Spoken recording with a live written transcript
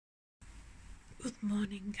Good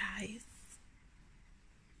morning, guys.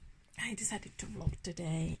 I decided to vlog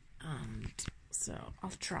today, and so I'll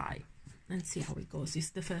try and see how it goes. It's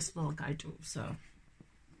the first vlog I do, so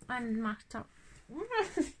I'm Marta.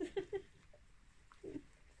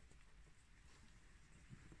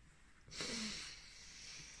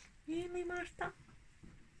 Really, Marta?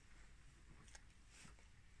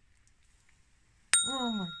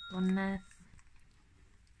 Oh my goodness.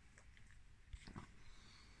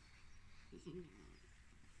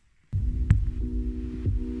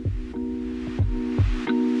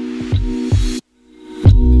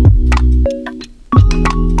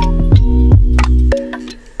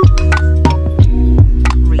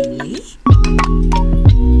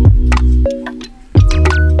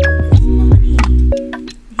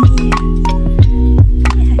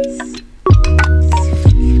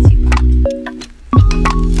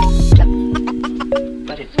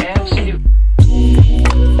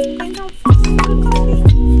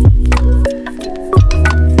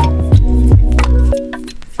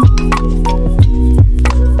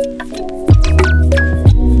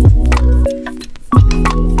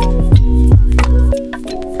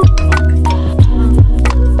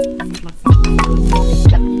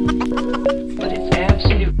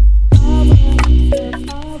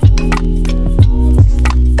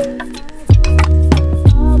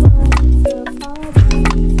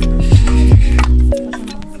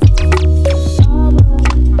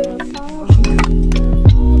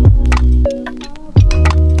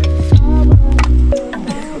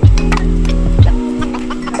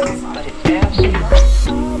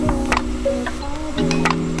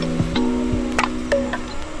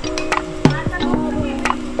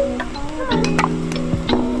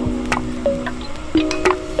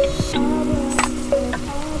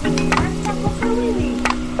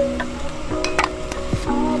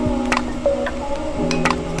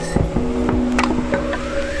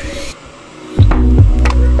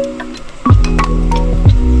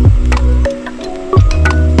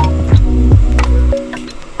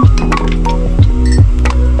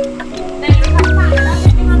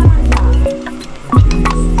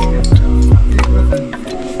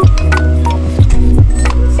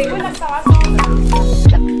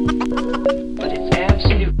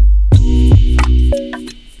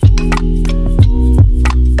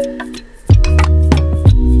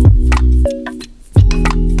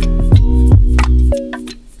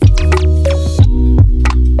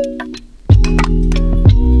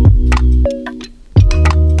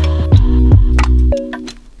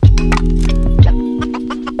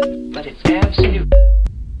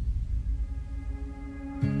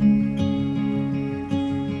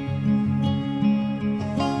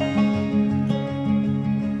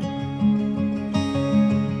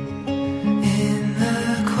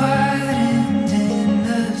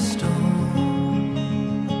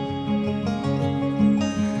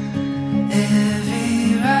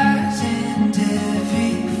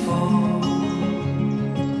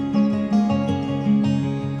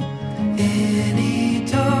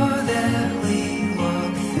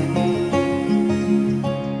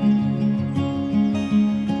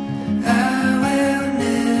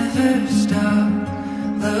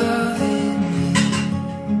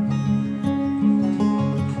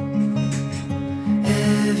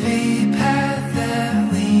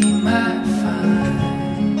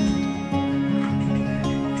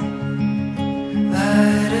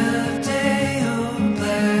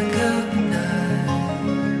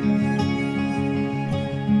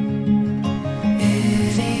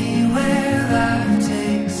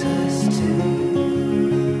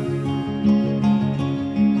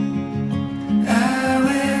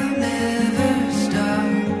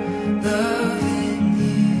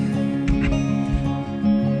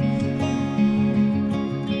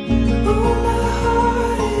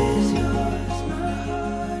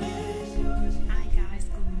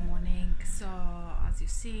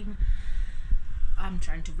 I'm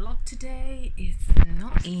trying to vlog today. It's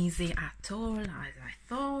not easy at all as I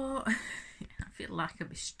thought. I feel like a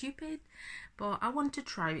bit stupid, but I want to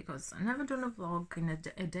try because I've never done a vlog in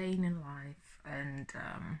a day in life, and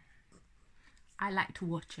I like to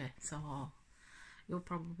watch it, so you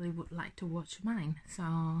probably would like to watch mine, so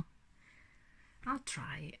I'll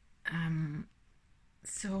try it.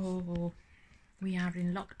 So we are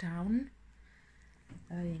in lockdown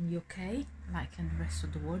in UK, like in the rest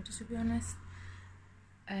of the world, to be honest.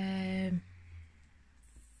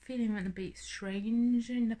 Feeling a bit strange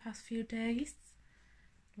in the past few days,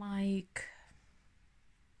 like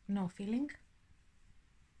no feeling,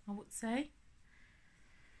 I would say.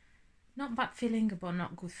 not bad feeling, but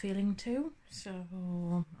not good feeling too. So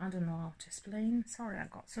I don't know how to explain. Sorry, I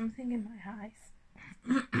got something in my eyes.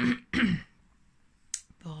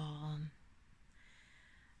 But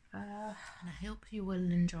and I hope you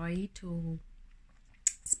will enjoy to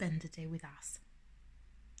spend the day with us.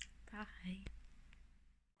 Bye.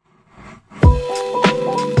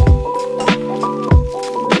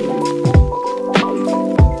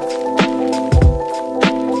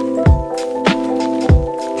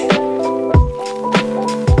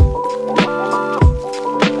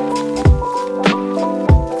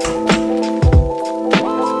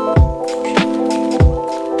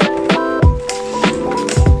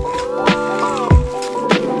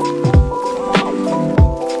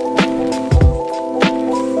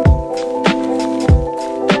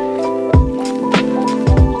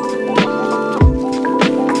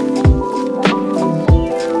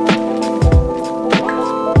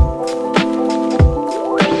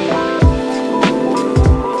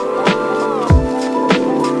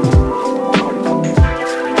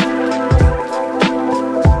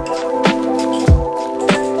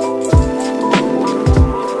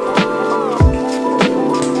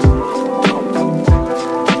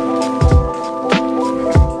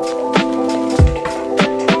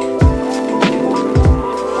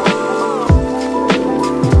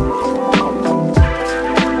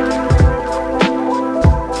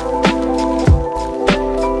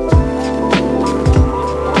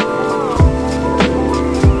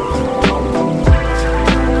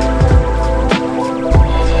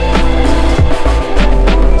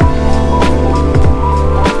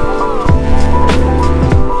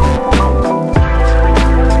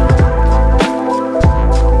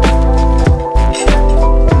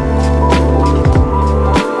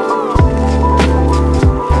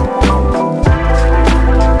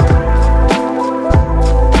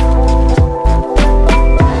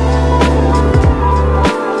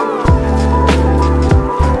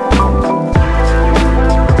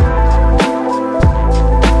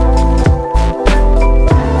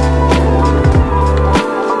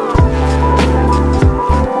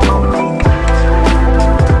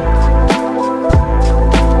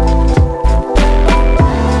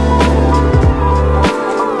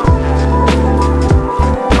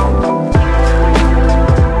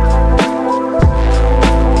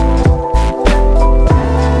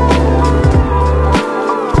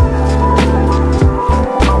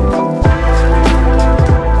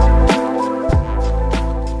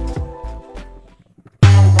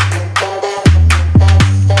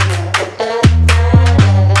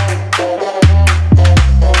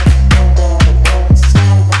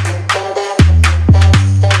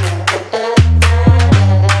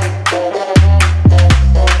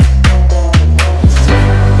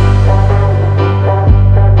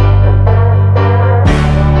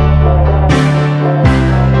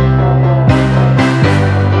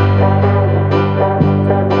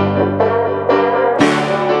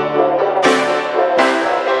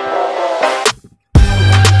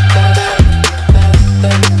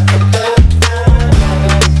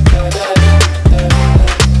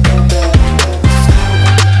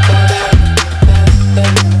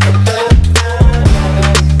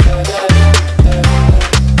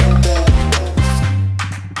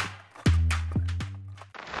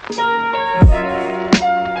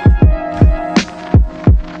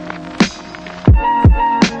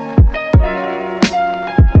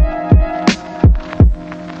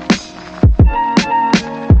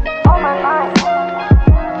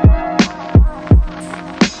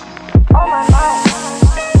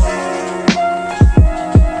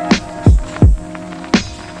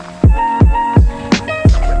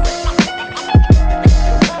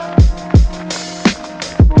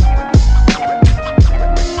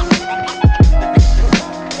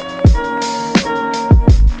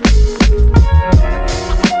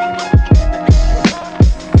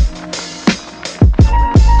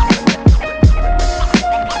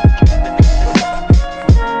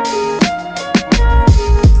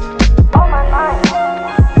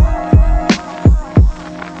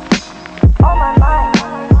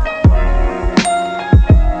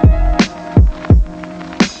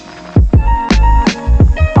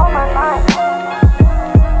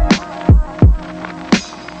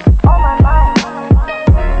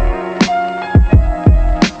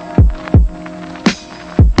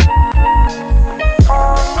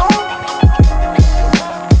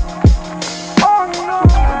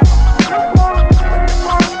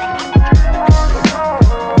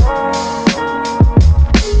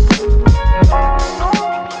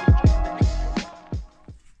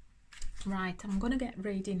 Right, I'm gonna get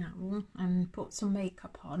ready now and put some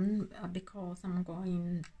makeup on because I'm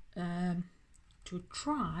going to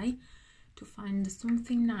try to find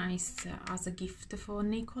something nice as a gift for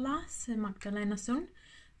Nicholas, Magdalena's son,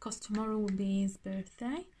 because tomorrow will be his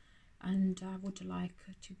birthday, and I would like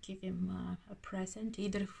to give him a present.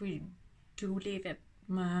 Either if we do leave it,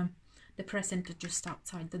 the present just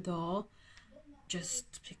outside the door,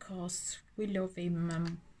 just because we love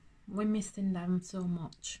him, we're missing them so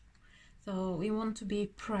much, so we want to be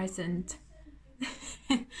present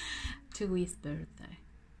to his birthday,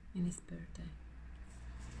 on his birthday.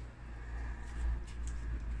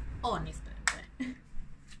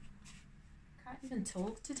 Can't even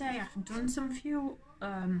talk today. I've done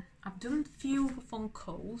few phone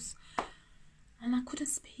calls and I couldn't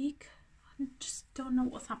speak. I just don't know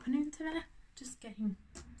what's happening today.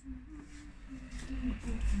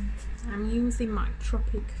 I'm using my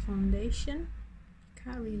Tropic foundation.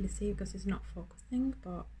 Can't really see because it's not focusing,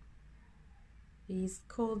 but it's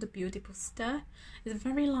called the Beautiful Star. It's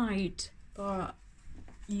very light, but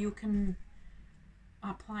you can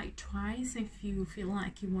apply it twice if you feel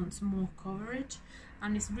like you want some more coverage,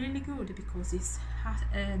 and it's really good because it's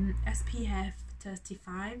SPF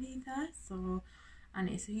 35 either, so, and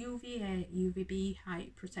it's UVA UVB high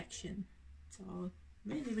protection, so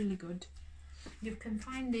really good. You can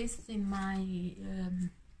find this in my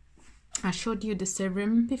I showed you the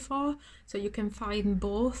serum before, so you can find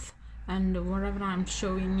both, and whatever I'm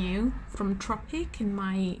showing you from Tropic in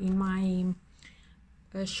my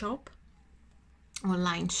shop,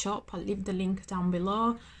 online shop. I'll leave the link down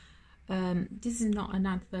below. This is not an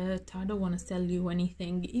advert. I don't want to sell you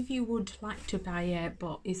anything. If you would like to buy it,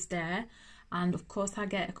 but it's there, and of course I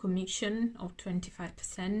get a commission of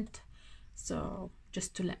 25%, so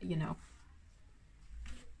just to let you know.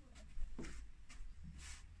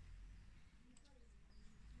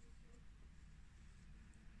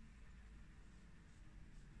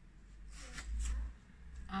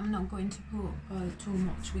 I'm not going to put too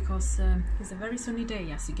much because it's a very sunny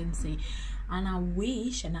day, as you can see, and I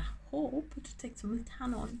wish and I hope to take some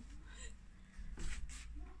tan on.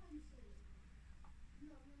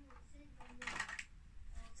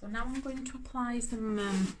 So now I'm going to apply some,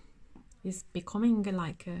 it's becoming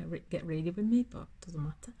like get ready with me, but doesn't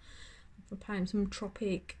matter. I'm applying some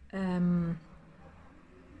Tropic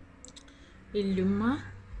Illuma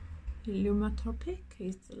Tropic.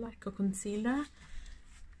 It's like a concealer,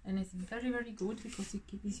 and it's very good because it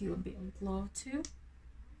gives you a bit of glow too,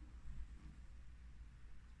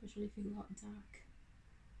 especially if you got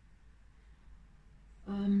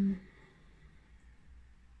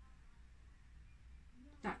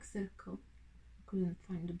dark circle. I couldn't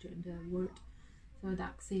find the word. So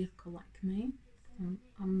dark circle like me.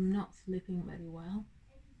 I'm not sleeping very well.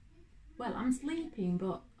 Well, I'm sleeping,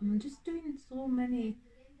 but I'm just doing so many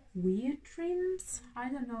weird dreams. I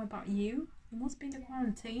don't know about you. You must be in the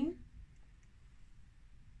quarantine.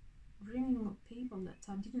 Dreaming of people that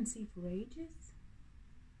I didn't see for ages.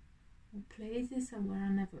 Or places where I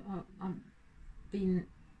never I've been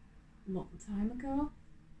a long time ago.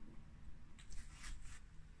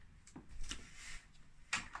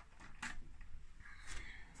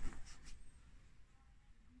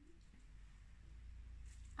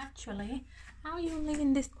 Actually, how are you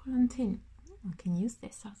living this quarantine? I can use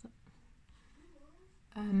this as a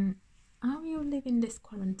how are you living this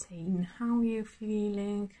quarantine? How are you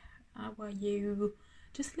feeling? How are you?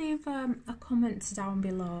 Just leave a comment down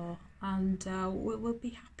below, and we will be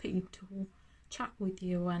happy to chat with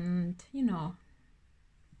you and, you know,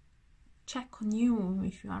 check on you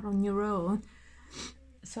if you are on your own.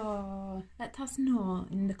 So let us know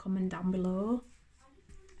in the comment down below,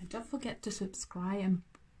 and don't forget to subscribe, and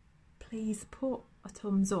please put a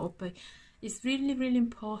thumbs up. It's really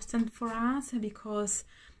important for us, because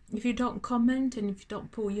if you don't comment and if you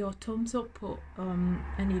don't put your thumbs up,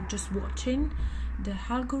 and you're just watching, the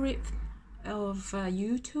algorithm of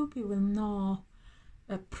YouTube, it will not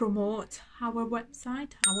promote our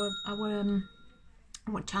website, our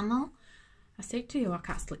channel. I say to you, I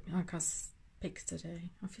can't sleep, I can't speak today.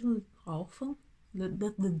 I feel awful.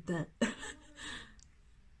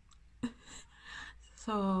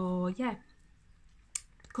 So yeah,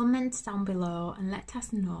 comment down below and let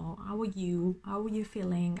us know how are you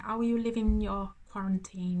feeling, how are you living your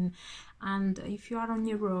quarantine, and if you are on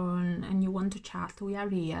your own and you want to chat, we are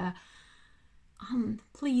here.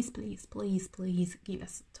 Please give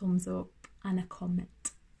us a thumbs up and a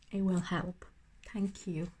comment. It will help. Thank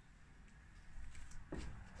you.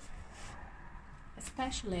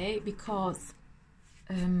 Especially because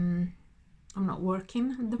I'm not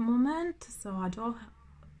working at the moment, so I don't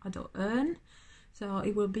earn, so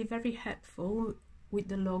it will be very helpful with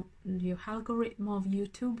the algorithm of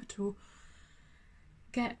YouTube to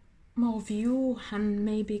get more view and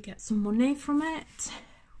maybe get some money from it.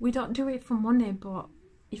 We don't do it for money, but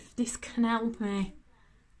if this can help me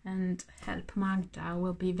and help Magda,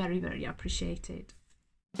 will be very, very appreciated.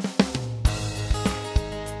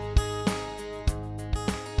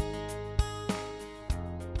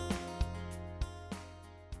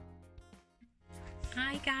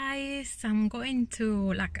 Hi guys, I'm going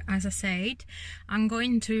to, like as I said, I'm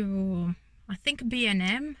going to, I think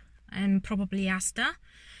B&M and probably Asda,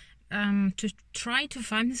 to try to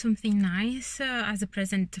find something nice as a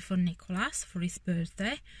present for Nicholas for his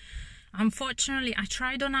birthday. Unfortunately, I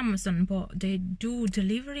tried on Amazon, but they do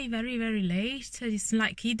delivery very, very late. It's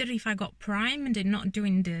like either if I got Prime and they're not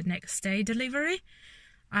doing the next day delivery,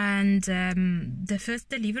 and the first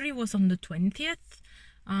delivery was on the 20th.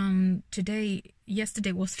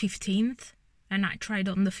 Yesterday was 15th, and I tried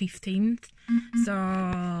on the 15th.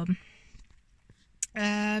 So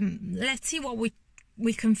let's see what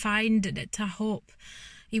we can find that I hope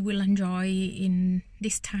he will enjoy in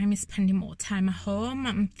this time. He's spending more time at home.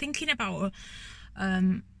 I'm thinking about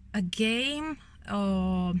a game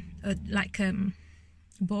or like a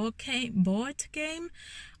board game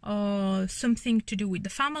or something to do with the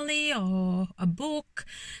family, or a book,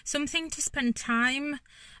 something to spend time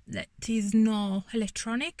that is not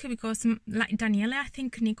electronic, because like Daniele, I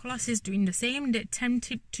think Nicholas is doing the same. They're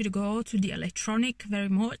tempted to go to the electronic very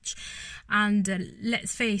much, and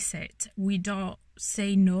let's face it, we don't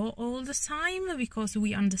say no all the time, because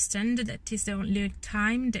we understand that is the only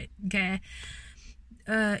time that get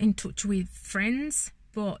in touch with friends,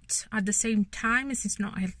 but at the same time it's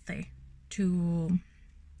not healthy to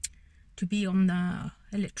be on the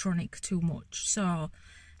electronic too much. So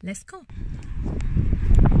let's go.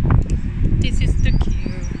 This is the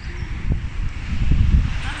queue.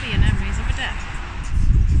 That'll be an memories of a death.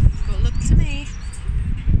 But look to me.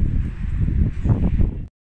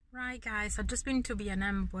 Right guys, I've just been to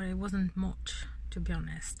B&M, but it wasn't much, to be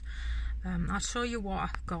honest. I'll show you what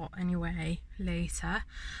I've got anyway later.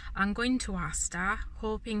 I'm going to Asda,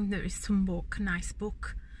 hoping there is some book, nice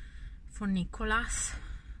book for Nicholas,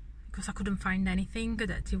 because I couldn't find anything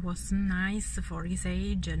that it was nice for his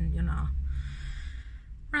age, and you know.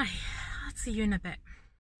 Right, I'll see you in a bit.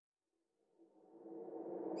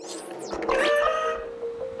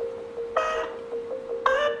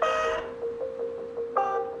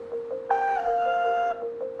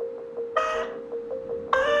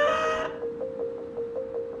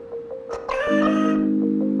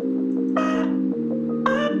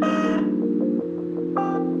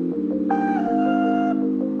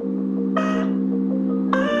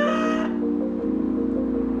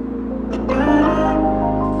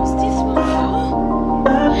 What's this one for?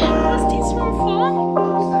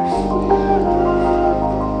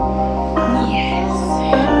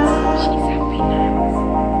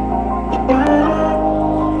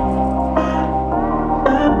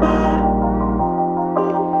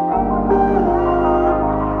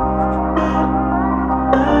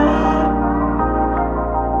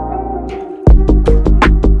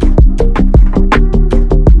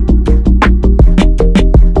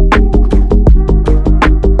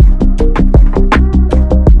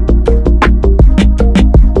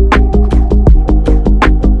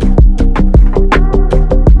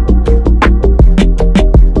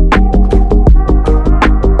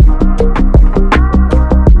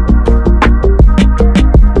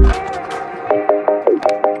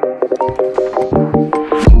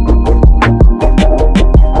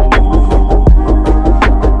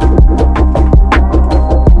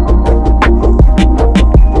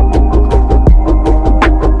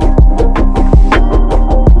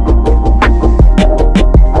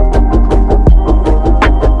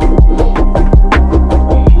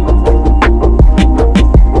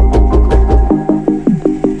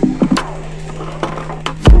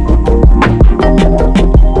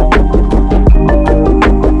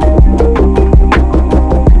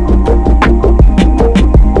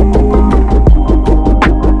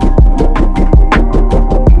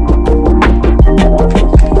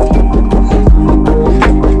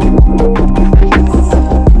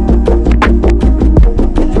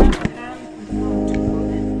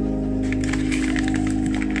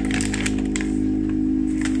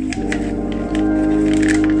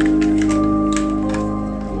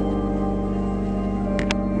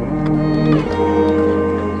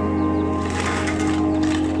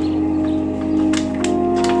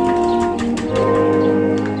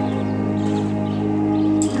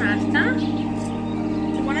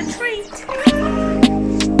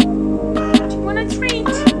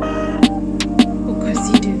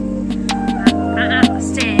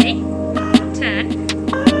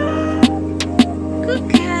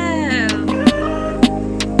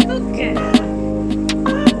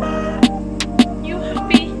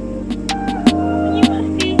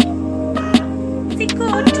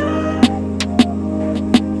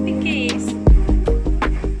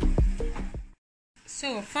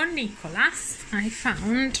 Nicholas, I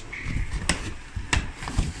found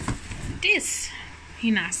this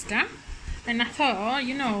in Asda, and I thought,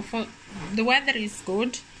 you know, for the weather is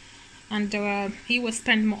good, and he will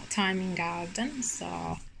spend more time in garden, so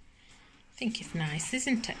I think it's nice,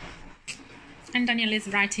 isn't it? And Daniele is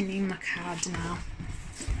writing him a card now,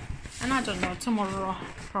 and I don't know, tomorrow I'll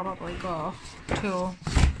probably go to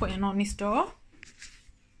put it on his door.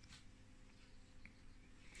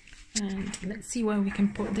 And let's see where we can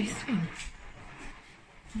put this in.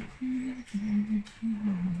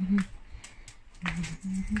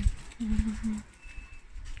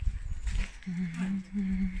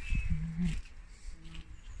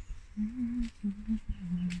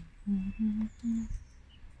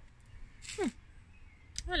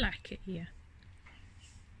 I like it here.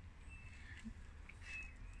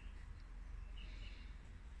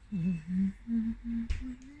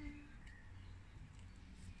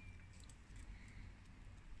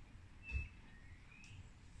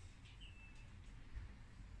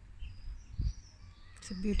 It's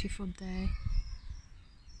a beautiful day.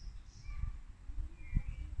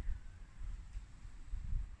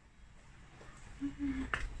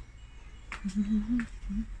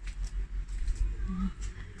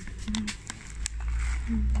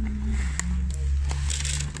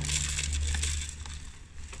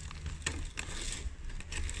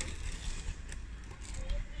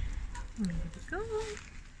 There we go.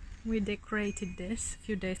 We decorated this a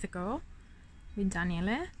few days ago with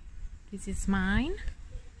Daniele. This is mine,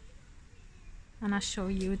 and I'll show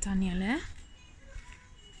you Daniele.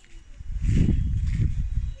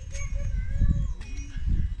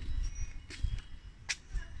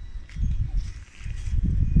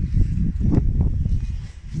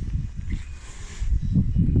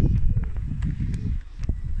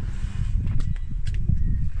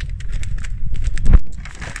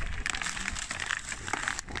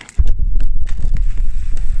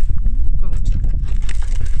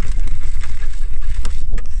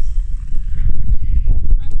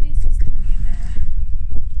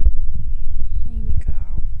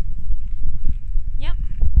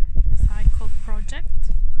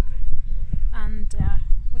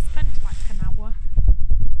 We spent like an hour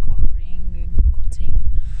colouring and cutting,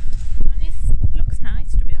 and it looks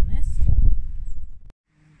nice, to be honest.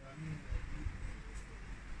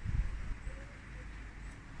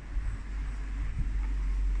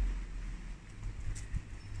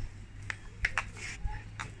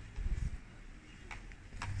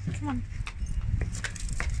 Come on.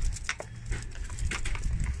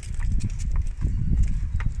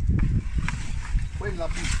 Quella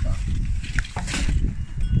busta.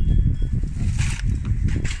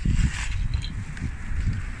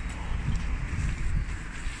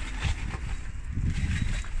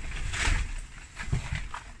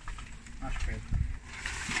 Aspetta.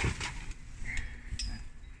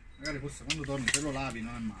 Magari forse quando torni se lo lavi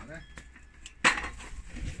non è male.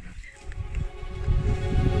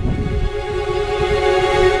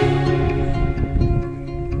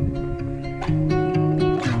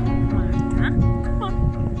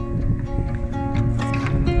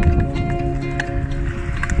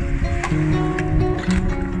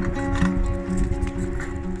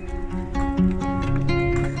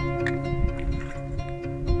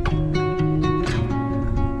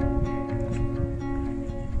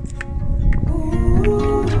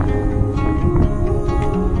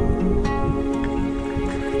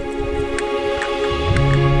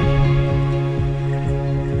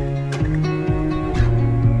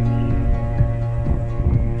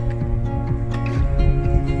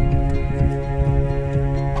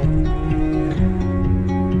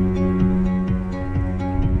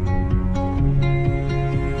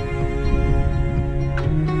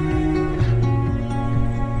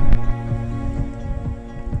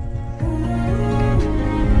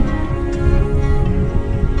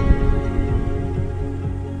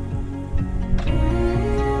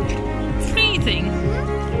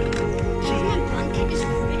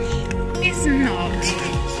 It's not.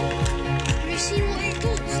 Have you seen what it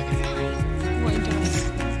does at night? What it does?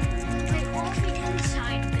 Like all the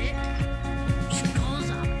inside bit just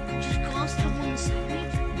goes to one side.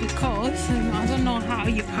 Because I don't know how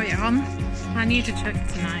you put it on. I need to check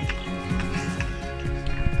tonight.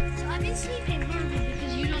 So I've been sleeping horribly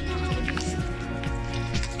because you don't know how to do stuff.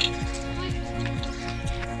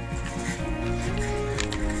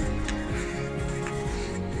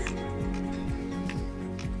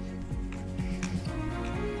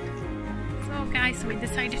 So guys, we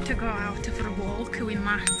decided to go out for a walk with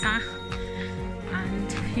Marta,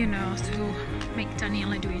 and you know, to make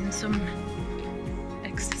Daniele doing some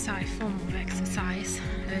exercise, form of exercise,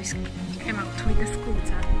 came out with the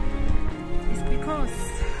scooter, is because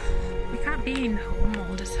we can't be in home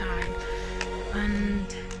all the time,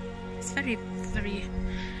 and it's very, very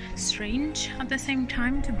strange at the same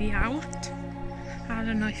time to be out. I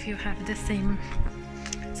don't know if you have the same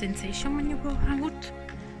sensation when you go out,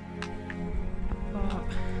 but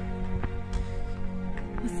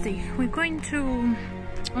let's see, we're going to,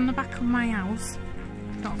 on the back of my house,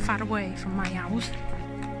 not far away from my house,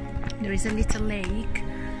 there is a little lake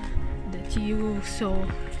that you saw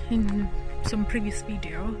in some previous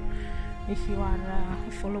video if you are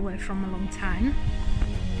a follower from a long time.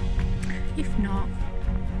 If not,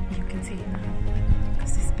 you can see it now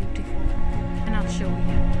because it's beautiful, and I'll show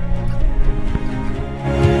you.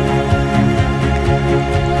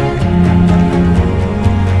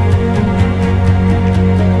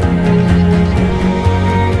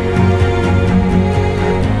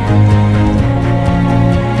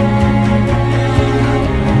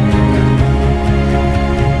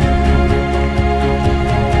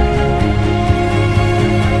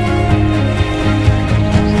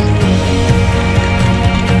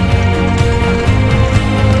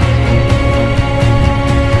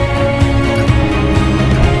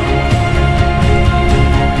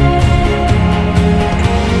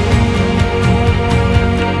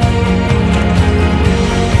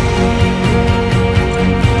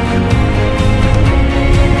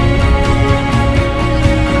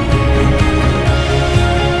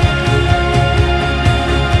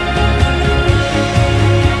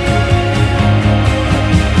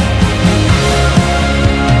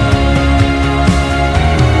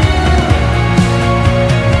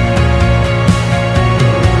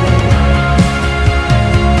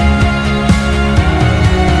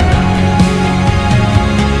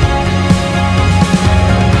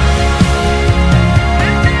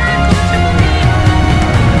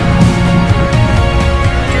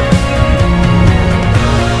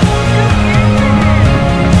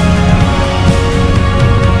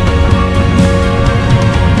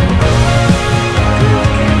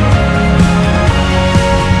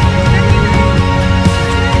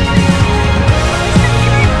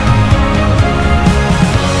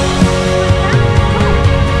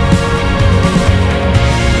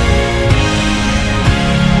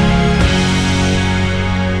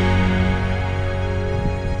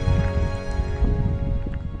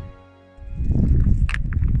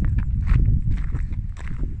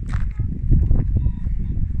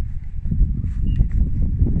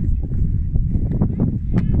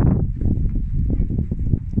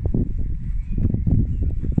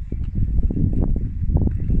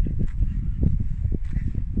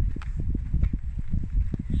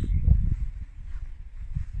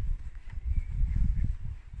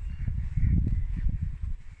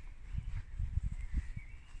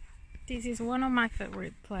 This is one of my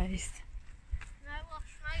favorite places. Can I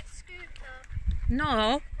wash my scooter?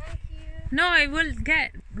 No, Thank you. no, it will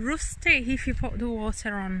get rusty if you put the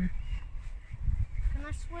water on. Can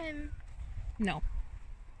I swim? No.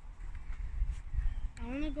 I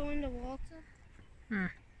want to go in the water.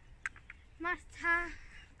 Marta,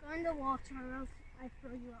 go in the water or else I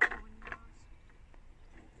throw you out the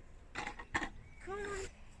windows. Come on.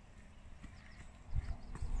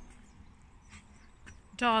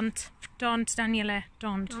 Don't, Daniele,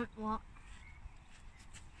 don't. Don't what?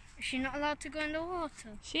 Is she not allowed to go in the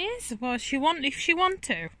water? She is, well, if she want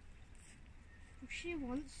to. If she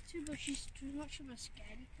wants to, but she's too much of a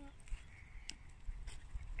scaredy cat.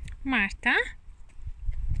 Marta?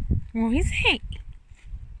 What is it?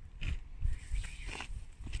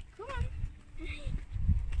 Come on.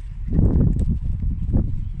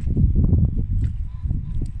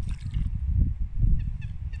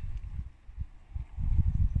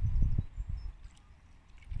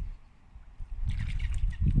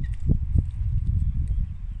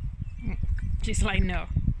 She's like, no,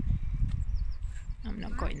 I'm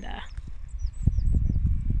not going there.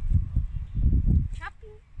 Choppy.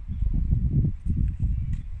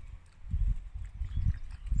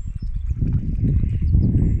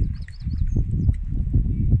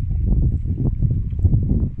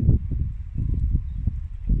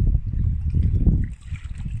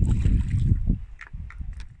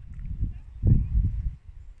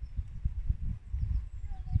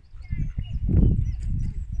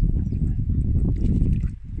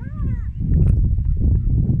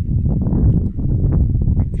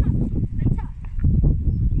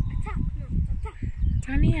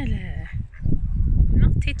 Daniele, I'm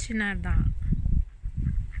not teaching her that.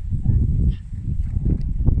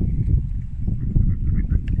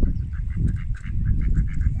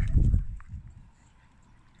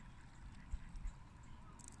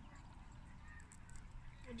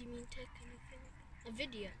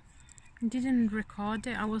 video. I didn't record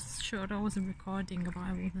it. I was sure I was recording, but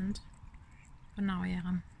I wasn't. But now I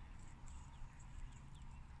am.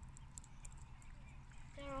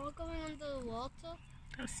 They're all going under the water.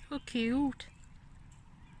 That's so cute.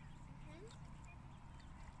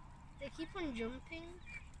 They keep on jumping.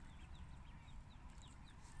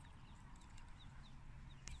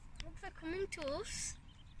 Look, they're coming to us.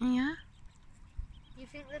 Yeah? You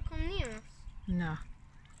think they'll come near us? No.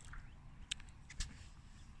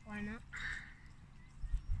 Why not?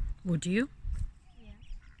 Would you? Yeah.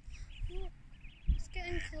 Look, it's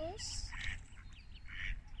getting close.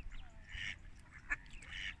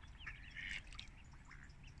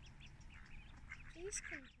 Please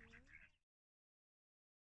come here.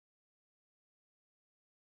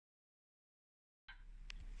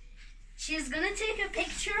 She's gonna take a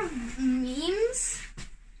picture of memes.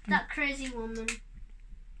 That crazy woman.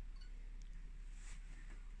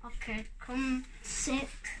 Okay, come sit.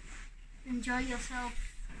 Enjoy yourself.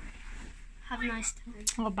 Have a nice time.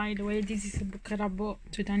 Oh, by the way, this is a book that I bought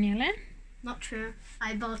to Daniele. Not true.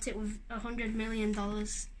 I bought it with $100 million.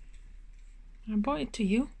 I bought it to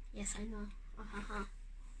you. Yes, I know.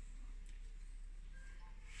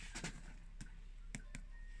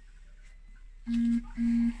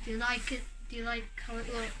 Do you like it? Do you like how it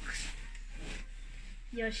looks?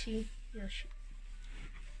 Yoshi.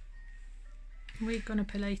 We're gonna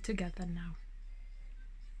play together now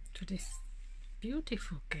to this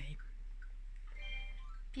beautiful game.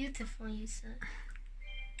 Beautiful, you said.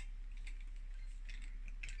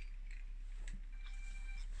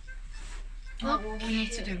 What we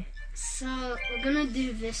need to do? So we're gonna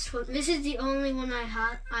do this one. This is the only one I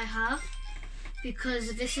have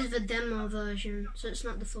because this is the demo version, so it's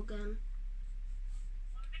not the full game.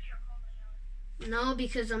 No,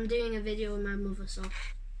 because I'm doing a video with my mother, so.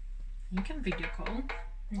 You can video call.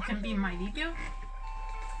 You can be in my video.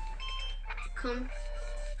 Come.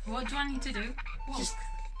 What do I need to do? Walk. Just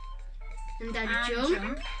and then And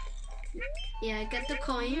jump. Yeah, get the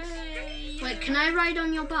coins. Yay. Wait, can I ride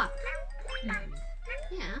on your back? No.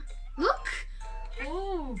 Yeah. Look!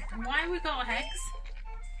 Oh, why we got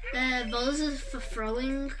eggs? Those are for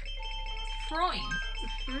throwing. Throwing.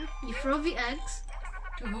 You throw the eggs.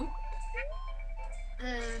 To who?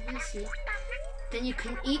 Let's see. Then you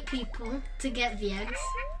can eat people to get the eggs.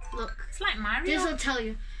 Look. It's like Mario. This will tell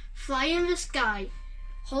you. Fly in the sky.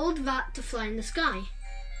 Hold that to fly in the sky.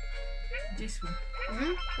 This one.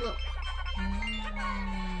 Look.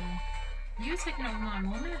 Oh. You're taking over my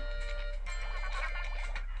money.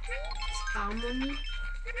 It's our money.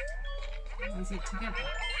 Or is it together?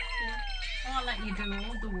 Yeah. Or I'll let you do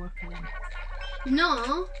all the work then.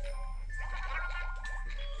 No.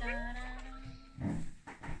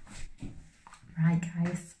 Right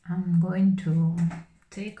guys, I'm going to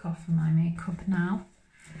take off my makeup now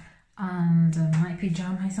and my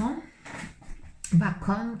pajamas on, back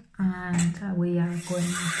on, and we are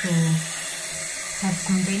going to have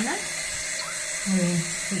some dinner. We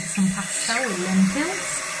eat some pasta with lentils,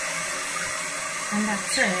 and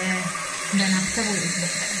that's it. Then after we'll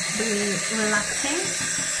be relaxing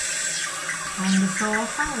on the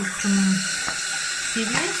sofa with some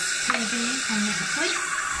series TV on Netflix.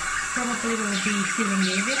 Probably will be feeling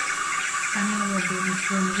David. Daniele will be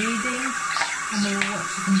from reading, and we'll watch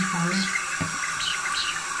some telly.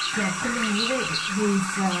 Yeah, feeling David is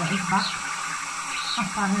back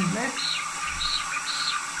apparently.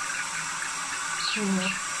 So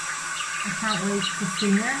I can't wait to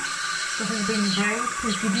see her. This has been great.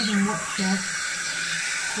 If you didn't watch it,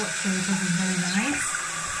 watch it. It was very nice.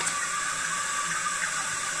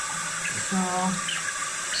 So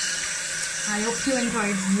I hope you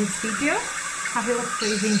enjoyed this video. Have it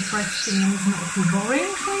hopefully is interesting and it's not too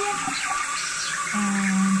boring for you.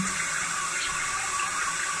 And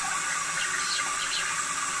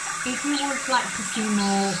if you would like to see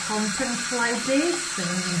more content like this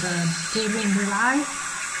and daily in real life,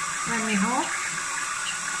 let me know.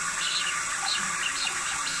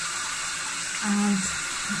 And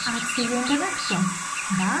I'll see you in the next one.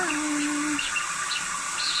 Bye!